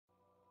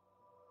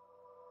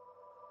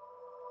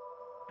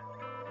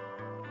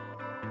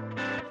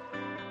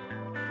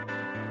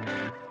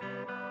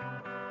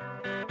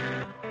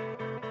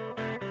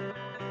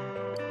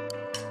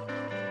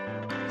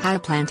How to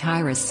plant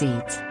iris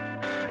seeds.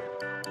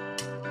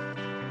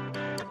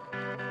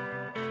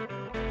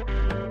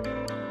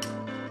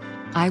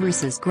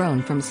 Irises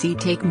grown from seed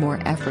take more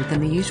effort than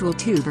the usual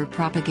tuber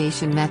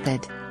propagation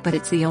method, but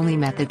it's the only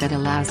method that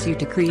allows you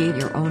to create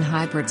your own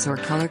hybrids or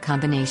color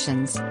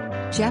combinations.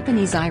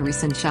 Japanese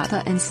iris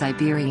ensata and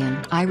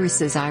Siberian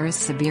irises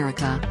Iris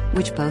sibirica,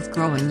 which both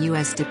grow in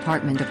U.S.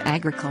 Department of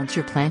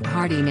Agriculture plant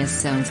hardiness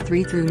zones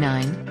 3 through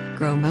 9,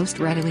 grow most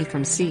readily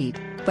from seed,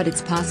 but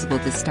it's possible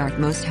to start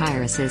most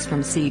irises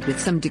from seed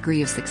with some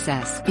degree of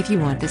success. If you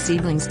want the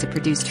seedlings to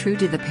produce true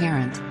to the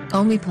parent,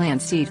 only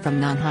plant seed from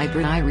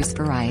non-hybrid iris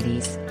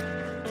varieties.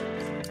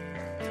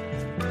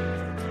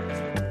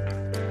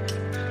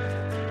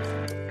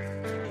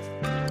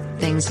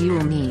 Things you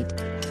will need.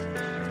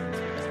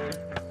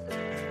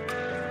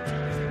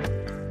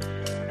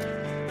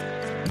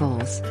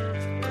 Bowls,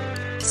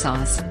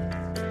 sauce,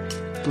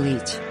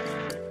 bleach,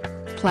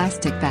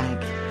 plastic bag,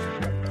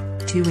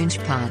 2-inch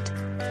pot,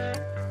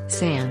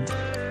 sand,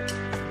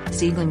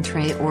 seedling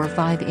tray or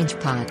 5-inch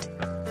pot,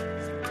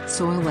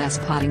 soil-less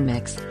potting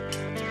mix,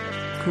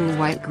 cool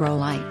white grow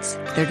lights,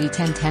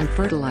 30-10-10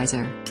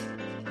 fertilizer.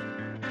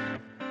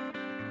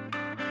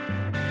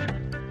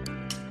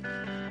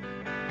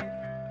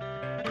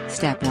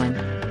 Step 1.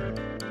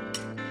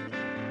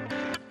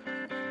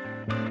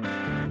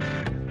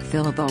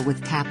 Fill a bowl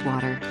with tap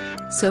water.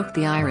 Soak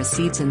the iris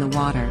seeds in the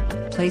water,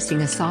 placing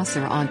a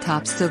saucer on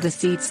top so the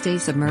seeds stay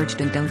submerged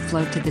and don't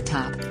float to the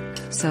top.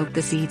 Soak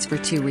the seeds for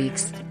 2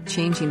 weeks,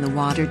 changing the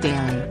water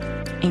daily.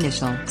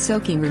 Initial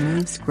soaking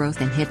removes growth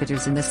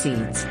inhibitors in the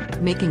seeds,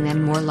 making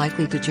them more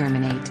likely to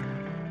germinate.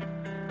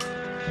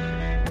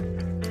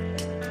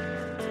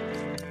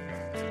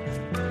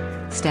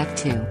 Step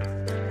 2.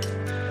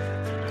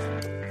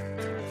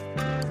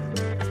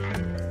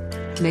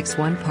 Mix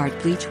 1 part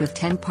bleach with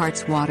 10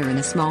 parts water in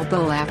a small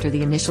bowl after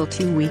the initial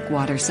 2-week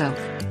water soak.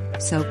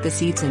 Soak the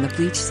seeds in the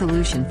bleach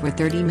solution for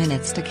 30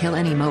 minutes to kill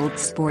any mold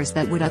spores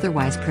that would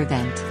otherwise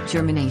prevent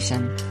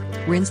germination.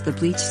 Rinse the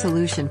bleach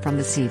solution from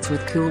the seeds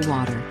with cool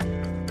water.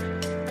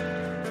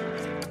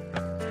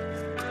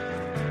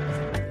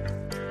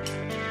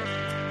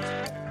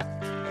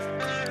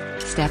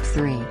 Step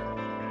 3.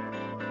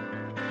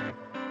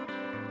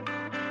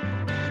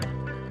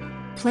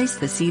 Place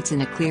the seeds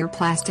in a clear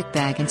plastic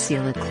bag and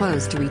seal it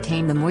closed to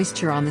retain the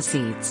moisture on the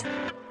seeds.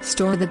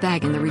 Store the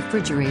bag in the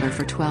refrigerator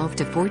for 12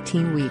 to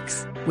 14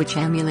 weeks, which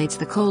emulates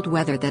the cold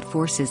weather that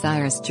forces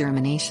iris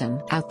germination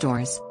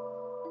outdoors.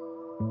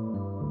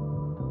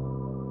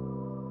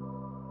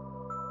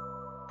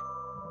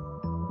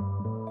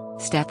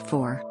 Step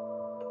 4.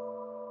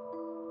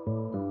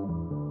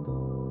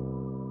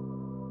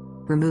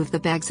 Remove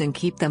the bags and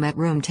keep them at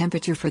room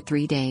temperature for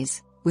 3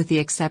 days, with the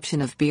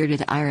exception of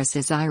bearded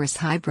irises Iris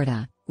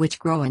hybrida, which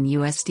grow in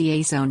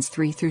USDA zones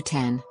 3 through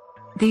 10.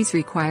 These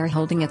require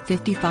holding at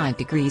 55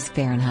 degrees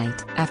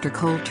Fahrenheit after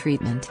cold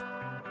treatment.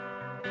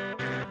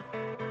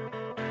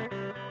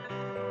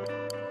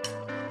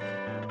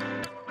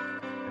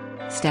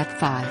 Step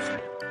 5.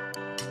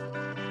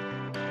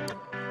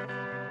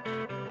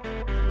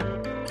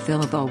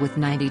 Fill a bowl with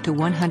 90 to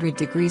 100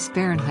 degrees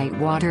Fahrenheit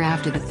water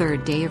after the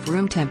 3rd day of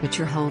room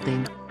temperature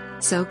holding.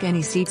 Soak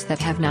any seeds that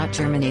have not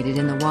germinated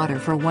in the water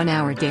for 1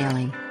 hour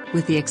daily,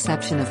 with the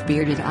exception of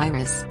bearded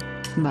iris.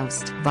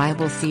 Most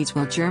viable seeds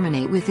will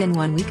germinate within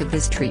 1 week of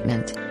this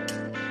treatment.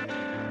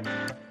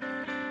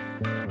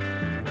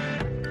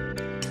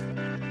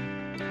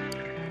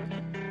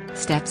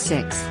 Step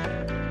 6.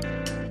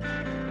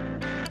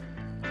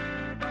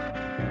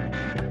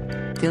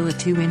 Fill a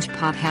 2-inch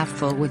pot half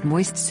full with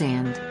moist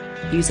sand.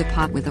 Use a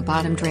pot with a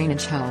bottom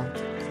drainage hole.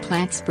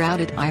 Plant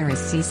sprouted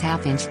iris seeds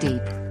half-inch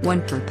deep,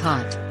 1 per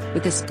pot,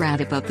 with a sprout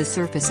above the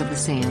surface of the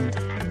sand.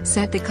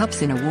 Set the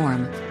cups in a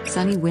warm,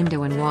 sunny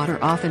window and water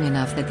often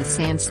enough that the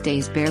sand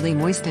stays barely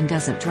moist and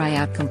doesn't dry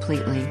out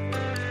completely.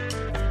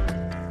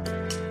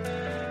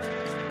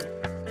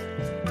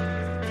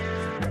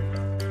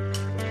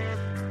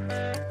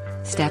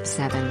 Step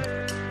 7.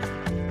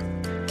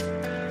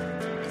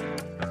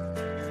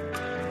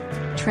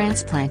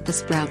 Transplant the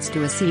sprouts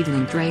to a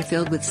seedling tray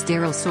filled with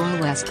sterile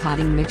soil-less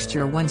potting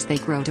mixture once they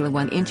grow to a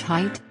 1-inch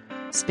height.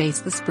 Space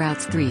the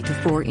sprouts 3 to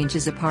 4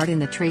 inches apart in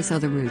the tray so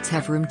the roots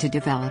have room to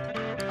develop.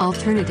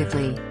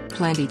 Alternatively,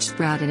 plant each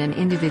sprout in an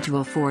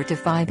individual 4 to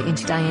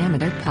 5-inch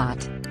diameter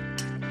pot.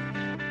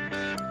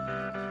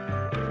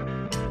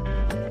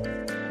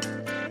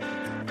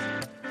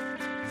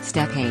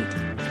 Step 8.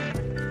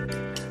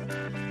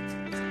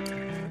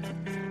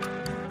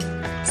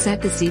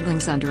 Set the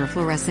seedlings under a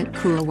fluorescent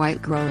cool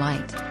white grow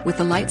light, with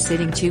the light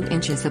sitting 2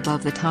 inches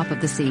above the top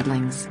of the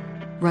seedlings.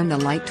 Run the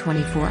light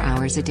 24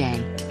 hours a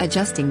day,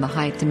 adjusting the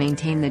height to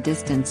maintain the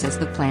distance as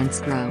the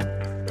plants grow.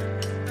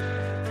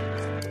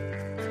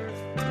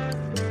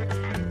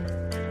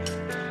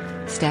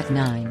 Step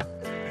 9.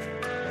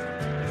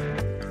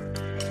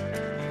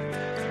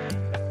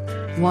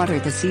 Water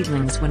the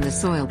seedlings when the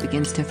soil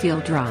begins to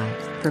feel dry,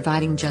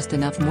 providing just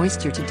enough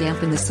moisture to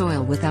dampen the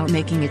soil without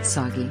making it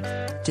soggy.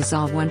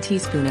 Dissolve 1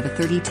 teaspoon of a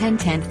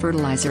 30-10-10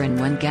 fertilizer in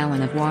 1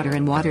 gallon of water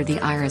and water the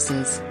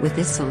irises with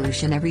this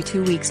solution every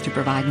 2 weeks to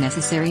provide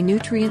necessary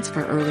nutrients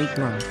for early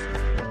growth.